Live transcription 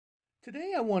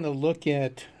Today, I want to look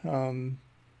at the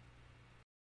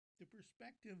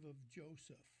perspective of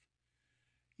Joseph,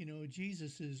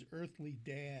 Jesus' earthly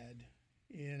dad.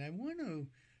 And I want to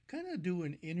kind of do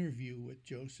an interview with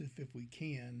Joseph if we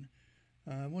can.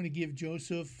 I want to give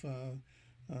Joseph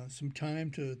some time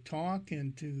to talk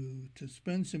and to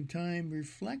spend some time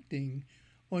reflecting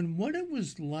on what it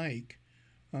was like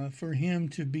for him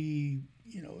to be,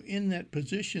 in that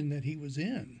position that he was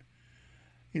in.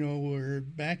 Where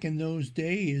back in those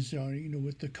days,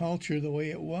 with the culture the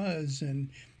way it was,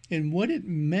 and what it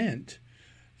meant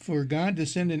for God to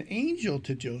send an angel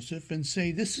to Joseph and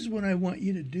say, "This is what I want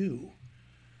you to do."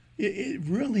 It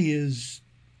really is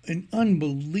an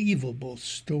unbelievable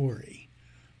story.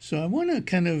 So I want to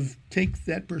kind of take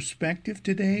that perspective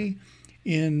today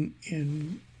and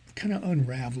kind of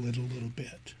unravel it a little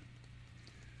bit.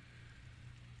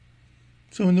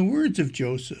 So, in the words of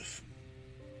Joseph,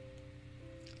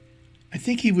 I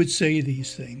think he would say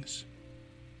these things.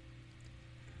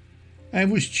 I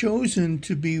was chosen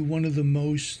to be one of the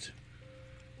most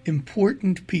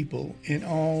important people in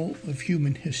all of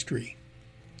human history.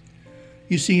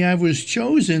 You see, I was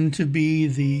chosen to be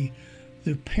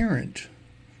the parent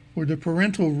or the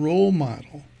parental role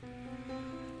model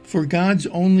for God's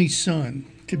only son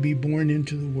to be born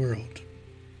into the world.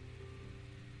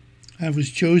 I was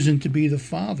chosen to be the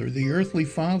father, the earthly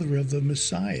father of the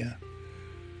Messiah.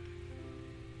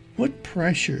 What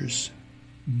pressures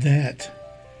that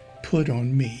put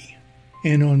on me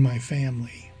and on my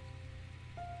family.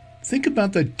 Think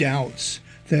about the doubts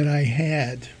that I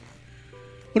had.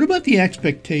 What about the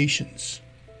expectations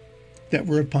that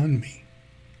were upon me?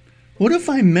 What if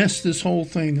I messed this whole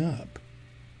thing up?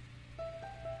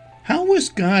 How was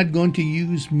God going to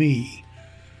use me,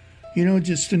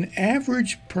 just an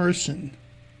average person,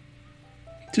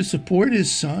 to support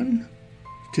his son,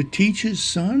 to teach his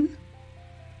son?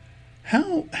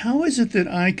 How is it that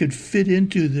I could fit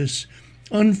into this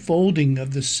unfolding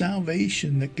of the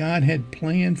salvation that God had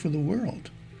planned for the world?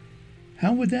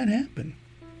 How would that happen?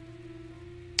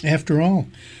 After all,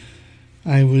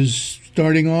 I was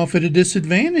starting off at a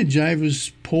disadvantage. I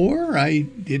was poor. I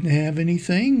didn't have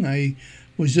anything. I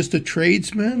was just a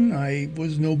tradesman. I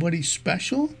was nobody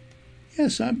special.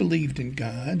 Yes, I believed in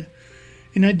God,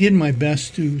 and I did my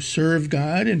best to serve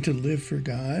God and to live for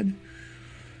God,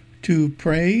 to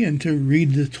pray and to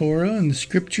read the Torah and the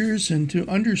scriptures and to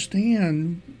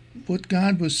understand what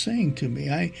God was saying to me.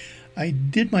 I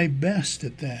did my best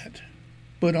at that.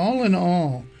 But all in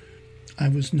all, I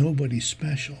was nobody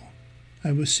special.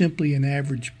 I was simply an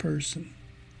average person.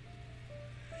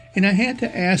 And I had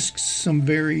to ask some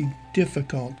very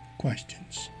difficult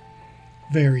questions.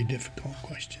 Very difficult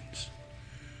questions.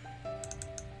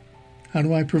 How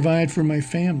do I provide for my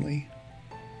family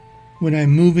when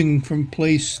I'm moving from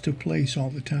place to place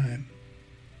all the time?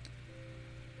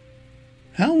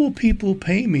 How will people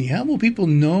pay me? How will people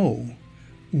know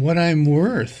what I'm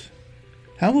worth?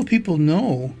 How will people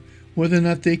know whether or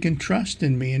not they can trust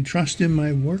in me and trust in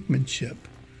my workmanship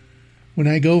when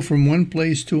I go from one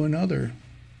place to another?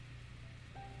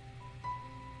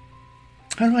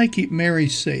 How do I keep Mary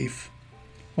safe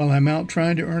while I'm out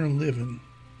trying to earn a living?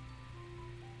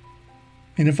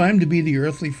 And if I'm to be the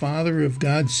earthly father of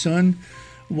God's son,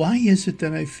 why is it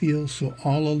that I feel so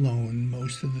all alone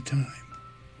most of the time?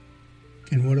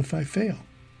 And what if I fail?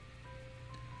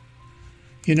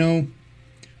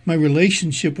 My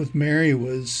relationship with Mary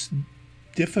was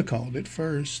difficult at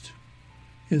first.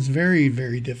 It was very,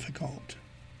 very difficult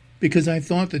because I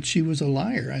thought that she was a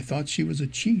liar. I thought she was a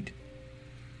cheat.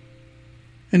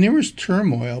 And there was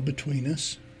turmoil between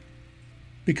us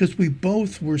because we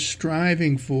both were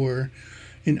striving for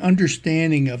an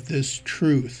understanding of this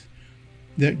truth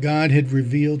that God had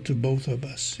revealed to both of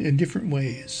us in different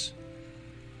ways.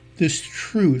 This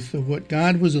truth of what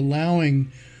God was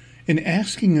allowing and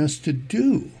asking us to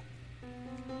do.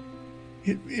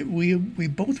 We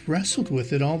both wrestled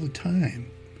with it all the time.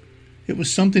 It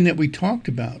was something that we talked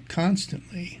about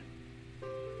constantly.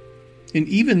 And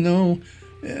even though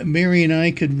Mary and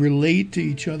I could relate to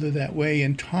each other that way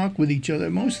and talk with each other,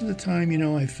 most of the time,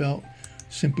 I felt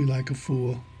simply like a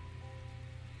fool.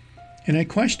 And I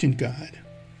questioned God.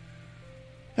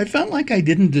 I felt like I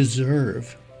didn't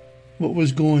deserve what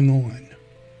was going on.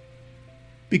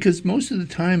 Because most of the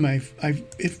time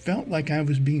it felt like I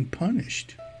was being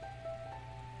punished.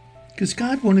 Because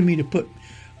God wanted me to put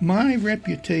my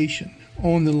reputation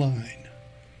on the line.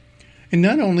 And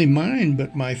not only mine,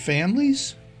 but my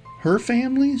family's, her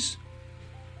family's.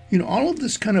 All of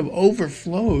this kind of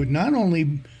overflowed, not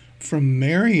only from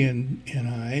Mary and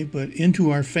I, but into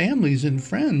our families and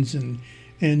friends and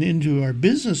and into our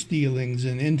business dealings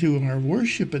and into our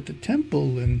worship at the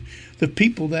temple, and the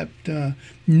people that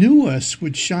knew us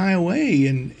would shy away.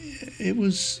 And it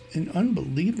was an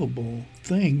unbelievable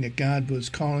thing that God was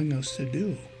calling us to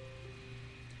do.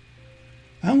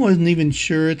 I wasn't even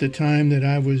sure at the time that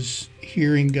I was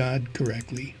hearing God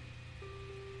correctly.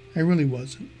 I really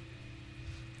wasn't.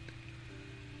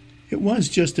 It was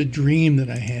just a dream that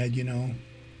I had,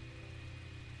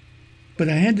 But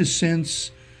I had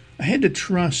to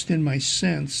trust in my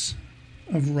sense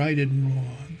of right and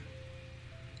wrong.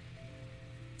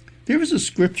 There was a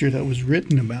scripture that was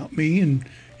written about me, and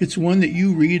it's one that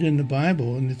you read in the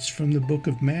Bible, and it's from the book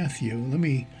of Matthew. Let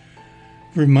me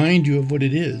remind you of what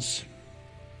it is.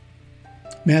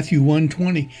 Matthew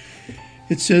 1:20.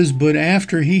 It says, "But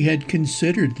after he had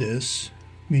considered this,"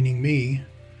 meaning me,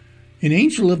 "an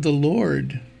angel of the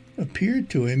Lord appeared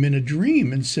to him in a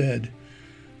dream and said,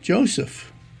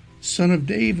 'Joseph, son of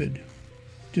David,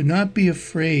 do not be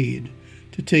afraid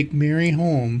to take Mary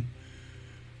home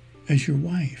as your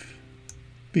wife,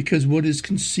 because what is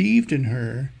conceived in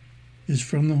her is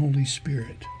from the Holy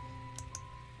Spirit.'"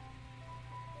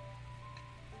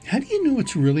 How do you know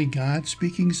it's really God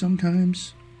speaking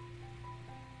sometimes?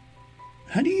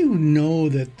 How do you know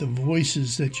that the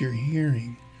voices that you're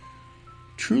hearing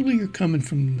truly are coming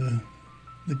from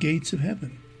the gates of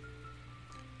heaven?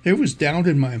 There was doubt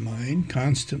in my mind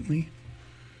constantly.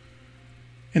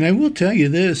 And I will tell you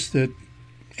this, that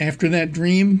after that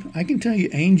dream, I can tell you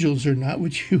angels are not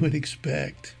what you would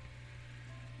expect.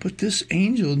 But this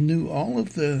angel knew all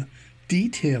of the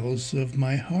details of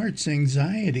my heart's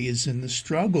anxieties and the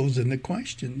struggles and the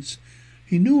questions.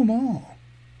 He knew them all.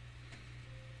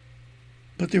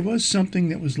 But there was something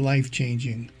that was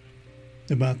life-changing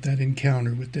about that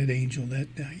encounter with that angel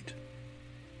that night.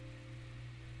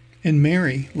 And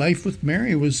Mary, life with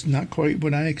Mary was not quite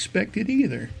what I expected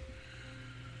either.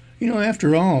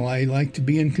 After all, I like to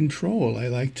be in control. I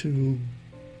like to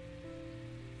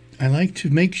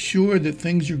make sure that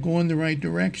things are going the right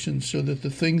direction, so that the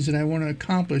things that I want to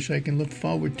accomplish I can look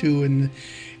forward to, and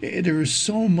there is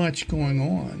so much going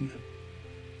on.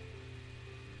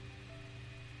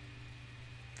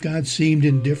 God seemed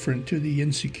indifferent to the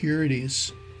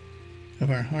insecurities of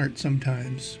our heart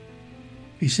sometimes.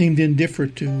 He seemed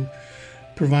indifferent to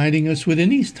providing us with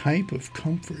any type of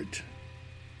comfort.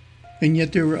 And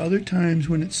yet there were other times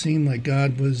when it seemed like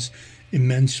God was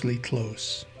immensely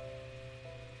close.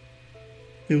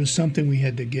 It was something we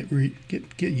had to get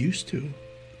used to.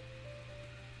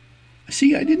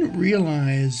 See, I didn't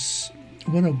realize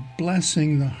what a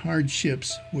blessing the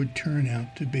hardships would turn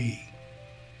out to be.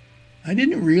 I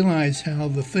didn't realize how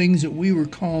the things that we were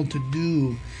called to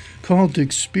do, called to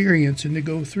experience and to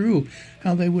go through,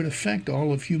 how they would affect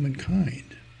all of humankind.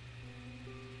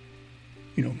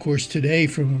 Of course, today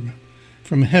from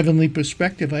a heavenly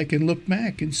perspective, I can look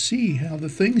back and see how the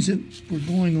things that were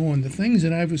going on, the things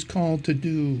that I was called to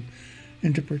do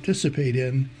and to participate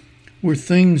in, were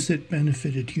things that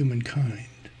benefited humankind.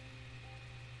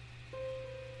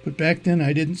 But back then,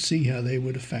 I didn't see how they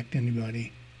would affect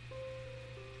anybody.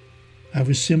 I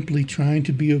was simply trying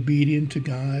to be obedient to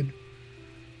God,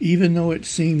 even though it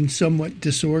seemed somewhat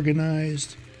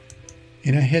disorganized,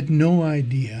 and I had no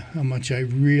idea how much I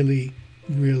really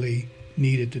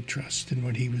needed to trust in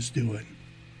what he was doing.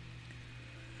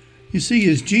 You see,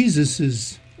 as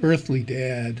Jesus' earthly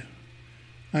dad,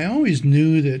 I always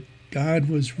knew that God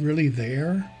was really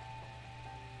there,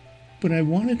 but I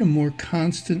wanted a more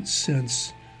constant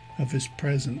sense of his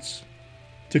presence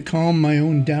to calm my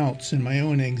own doubts and my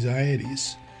own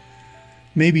anxieties.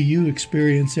 Maybe you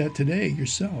experience that today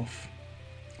yourself,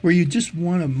 where you just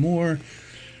want a more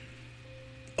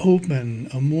open,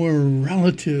 a more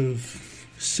relative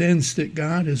sense that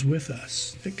God is with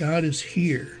us, that God is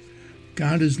here.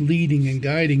 God is leading and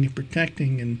guiding and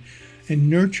protecting and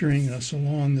nurturing us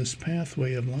along this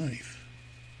pathway of life.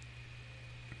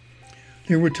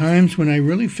 There were times when I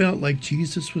really felt like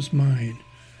Jesus was mine,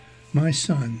 my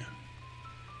son.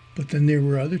 But then there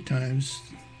were other times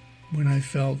when I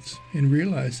felt and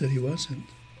realized that he wasn't.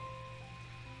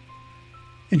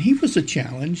 And he was a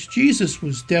challenge. Jesus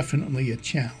was definitely a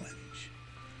challenge.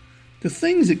 The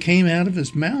things that came out of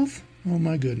his mouth, oh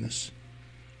my goodness.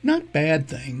 Not bad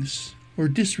things or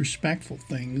disrespectful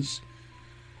things,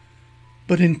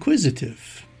 but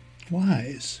inquisitive,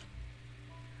 wise,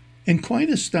 and quite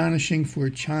astonishing for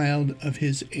a child of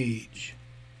his age.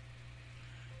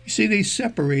 You see, they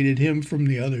separated him from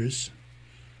the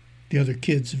other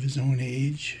kids of his own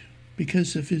age,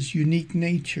 because of his unique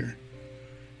nature.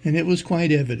 And it was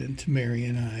quite evident to Mary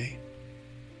and I.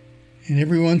 And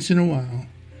every once in a while,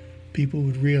 people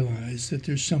would realize that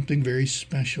there's something very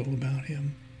special about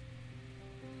him.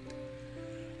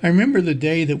 I remember the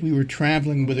day that we were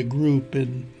traveling with a group,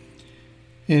 and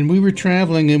we were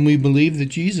traveling, and we believed that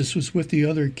Jesus was with the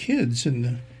other kids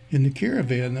in the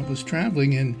caravan that was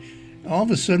traveling, and all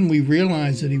of a sudden we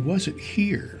realized that he wasn't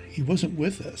here. He wasn't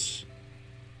with us.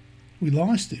 We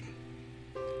lost him.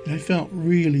 And I felt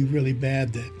really, really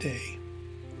bad that day.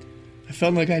 I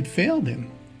felt like I'd failed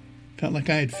him. Felt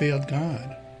like I had failed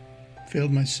God,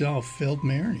 failed myself, failed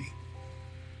Mary.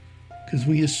 Because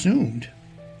we assumed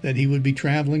that he would be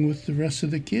traveling with the rest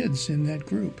of the kids in that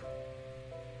group.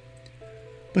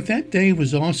 But that day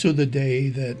was also the day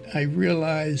that I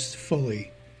realized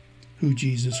fully who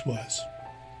Jesus was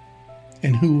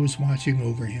and who was watching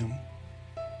over him.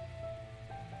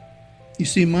 You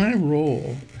see, my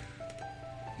role,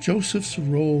 Joseph's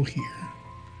role here,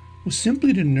 was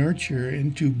simply to nurture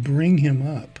and to bring him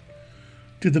up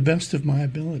to the best of my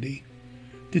ability,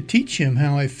 to teach him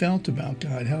how I felt about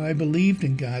God, how I believed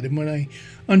in God, and what I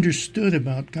understood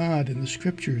about God in the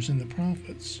scriptures and the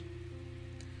prophets.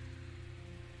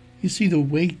 You see, the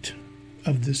weight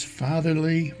of this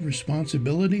fatherly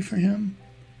responsibility for him,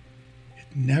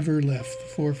 it never left the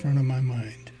forefront of my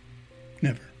mind.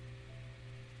 Never.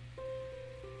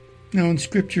 Now, in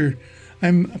Scripture,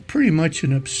 I'm pretty much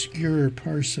an obscure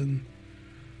person.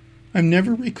 I'm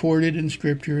never recorded in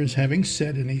Scripture as having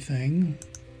said anything,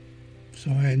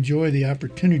 so I enjoy the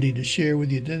opportunity to share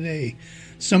with you today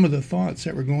some of the thoughts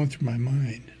that were going through my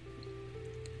mind.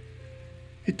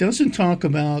 It doesn't talk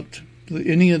about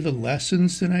any of the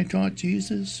lessons that I taught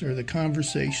Jesus or the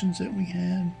conversations that we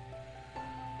had.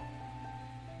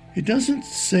 It doesn't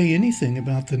say anything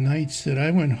about the nights that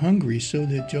I went hungry so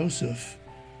that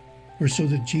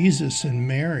Jesus and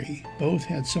Mary both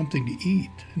had something to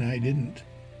eat and I didn't.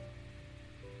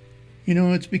 You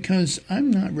know, it's because I'm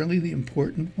not really the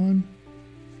important one.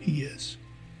 He is.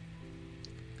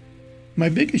 My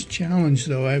biggest challenge,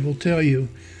 though, I will tell you,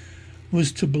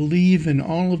 was to believe in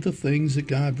all of the things that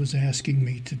God was asking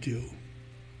me to do,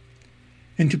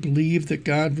 and to believe that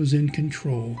God was in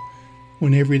control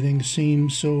when everything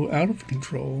seemed so out of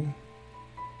control,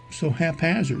 so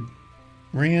haphazard,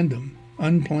 random,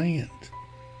 unplanned.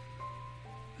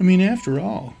 I mean, after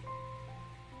all,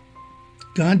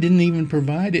 God didn't even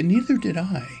provide, and neither did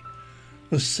I,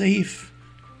 a safe,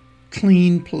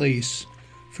 clean place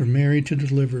for Mary to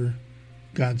deliver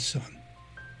God's Son.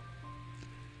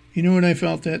 You know what I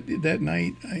felt that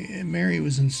night? Mary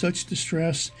was in such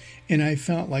distress, and I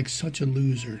felt like such a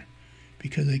loser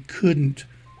because I couldn't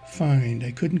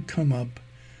come up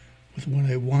with what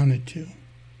I wanted to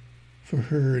for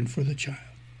her and for the child.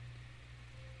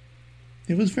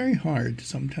 It was very hard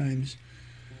sometimes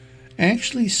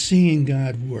actually seeing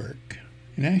God work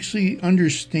and actually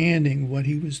understanding what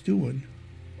he was doing.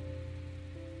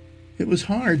 It was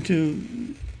hard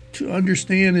to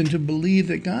understand and to believe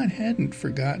that God hadn't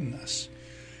forgotten us.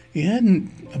 He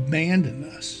hadn't abandoned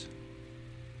us.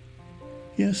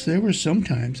 Yes, there were some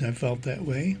times I felt that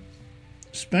way,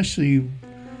 especially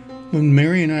when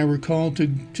Mary and I were called to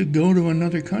go to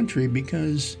another country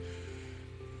because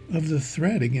of the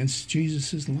threat against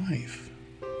Jesus' life.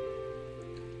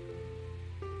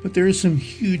 But there are some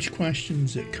huge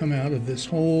questions that come out of this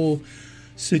whole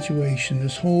situation,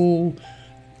 this whole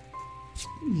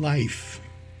life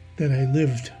that I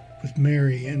lived with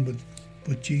Mary and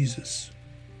with Jesus.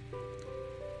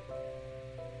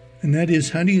 And that is,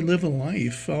 how do you live a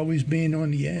life always being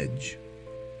on the edge?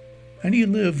 How do you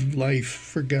live life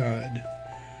for God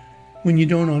when you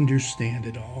don't understand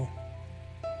it all?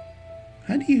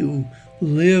 How do you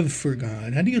live for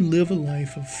God? How do you live a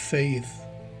life of faith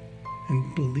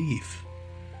and belief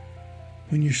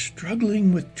when you're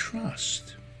struggling with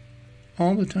trust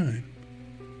all the time?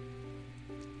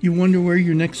 You wonder where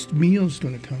your next meal is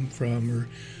going to come from,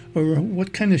 or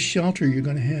what kind of shelter you're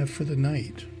going to have for the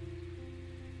night.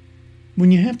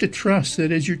 When you have to trust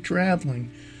that as you're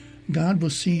traveling, God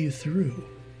will see you through,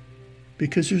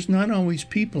 because there's not always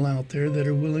people out there that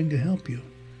are willing to help you.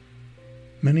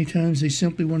 Many times they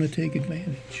simply want to take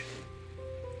advantage.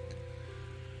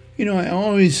 You know, I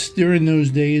always, during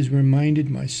those days, reminded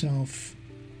myself,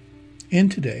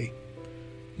 and today,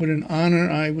 what an honor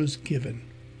I was given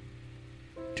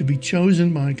to be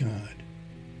chosen by God.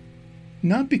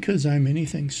 Not because I'm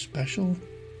anything special.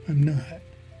 I'm not.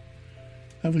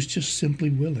 I was just simply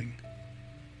willing.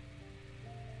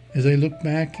 As I look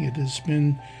back, it has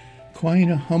been quite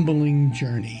a humbling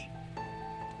journey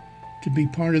to be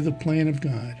part of the plan of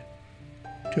God,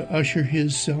 to usher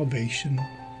his salvation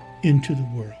into the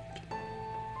world.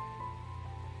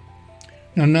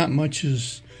 Now, not much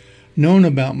has known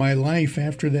about my life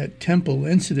after that temple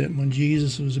incident when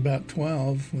Jesus was about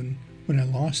 12, when I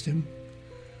lost him.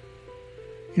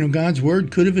 God's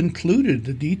word could have included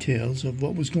the details of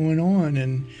what was going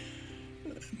on,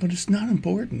 but it's not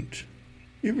important.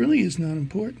 It really is not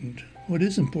important. What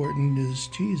is important is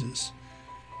Jesus.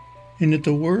 And that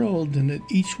the world and that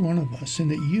each one of us and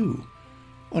that you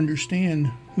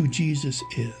understand who Jesus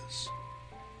is.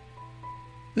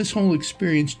 This whole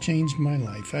experience changed my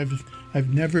life.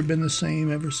 I've never been the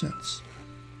same ever since.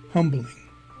 Humbling.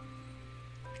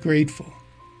 Grateful.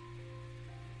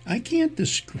 I can't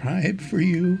describe for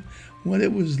you what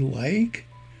it was like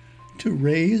to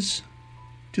raise,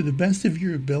 to the best of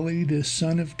your ability, the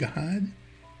Son of God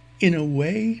in a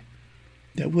way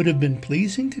that would have been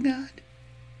pleasing to God.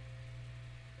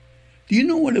 Do you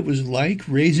know what it was like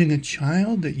raising a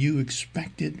child that you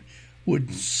expected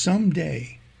would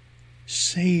someday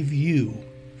save you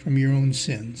from your own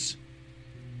sins?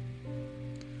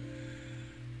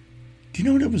 Do you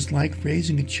know what it was like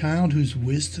raising a child whose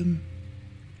wisdom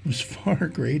was far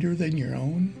greater than your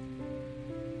own?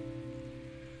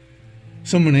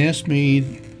 Someone asked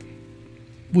me,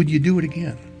 would you do it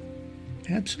again?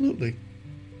 Absolutely.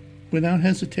 Without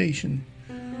hesitation.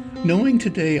 Knowing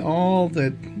today all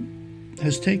that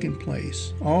has taken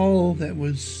place, all that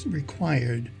was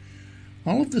required,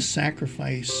 all of the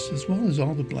sacrifice, as well as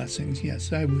all the blessings,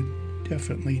 yes, I would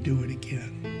definitely do it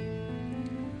again.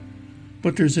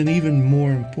 But there's an even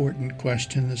more important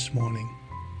question this morning.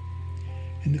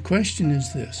 And the question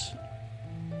is this: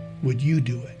 would you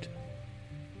do it?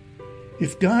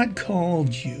 If God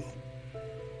called you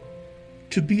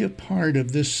to be a part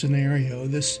of this scenario,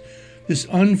 this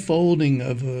unfolding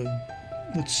of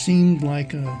what seemed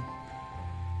like a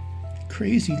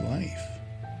crazy life,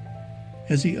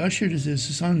 as he ushered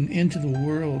his son into the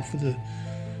world for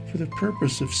the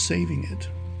purpose of saving it,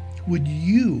 would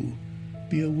you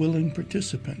be a willing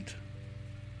participant?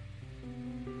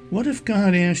 What if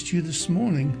God asked you this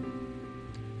morning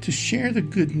to share the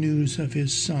good news of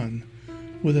his son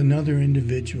with another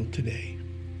individual today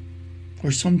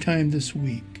or sometime this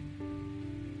week?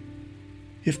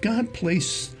 If God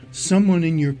placed someone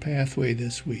in your pathway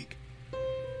this week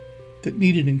that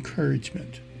needed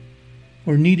encouragement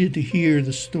or needed to hear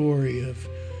the story of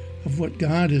what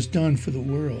God has done for the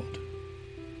world,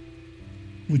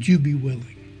 would you be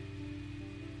willing?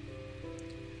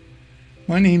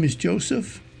 My name is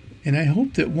Joseph, and I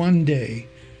hope that one day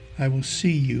I will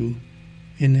see you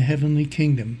in the heavenly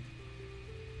kingdom,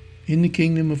 in the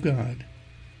kingdom of God,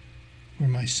 where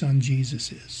my son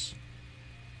Jesus is.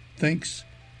 Thanks,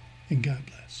 and God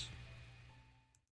bless.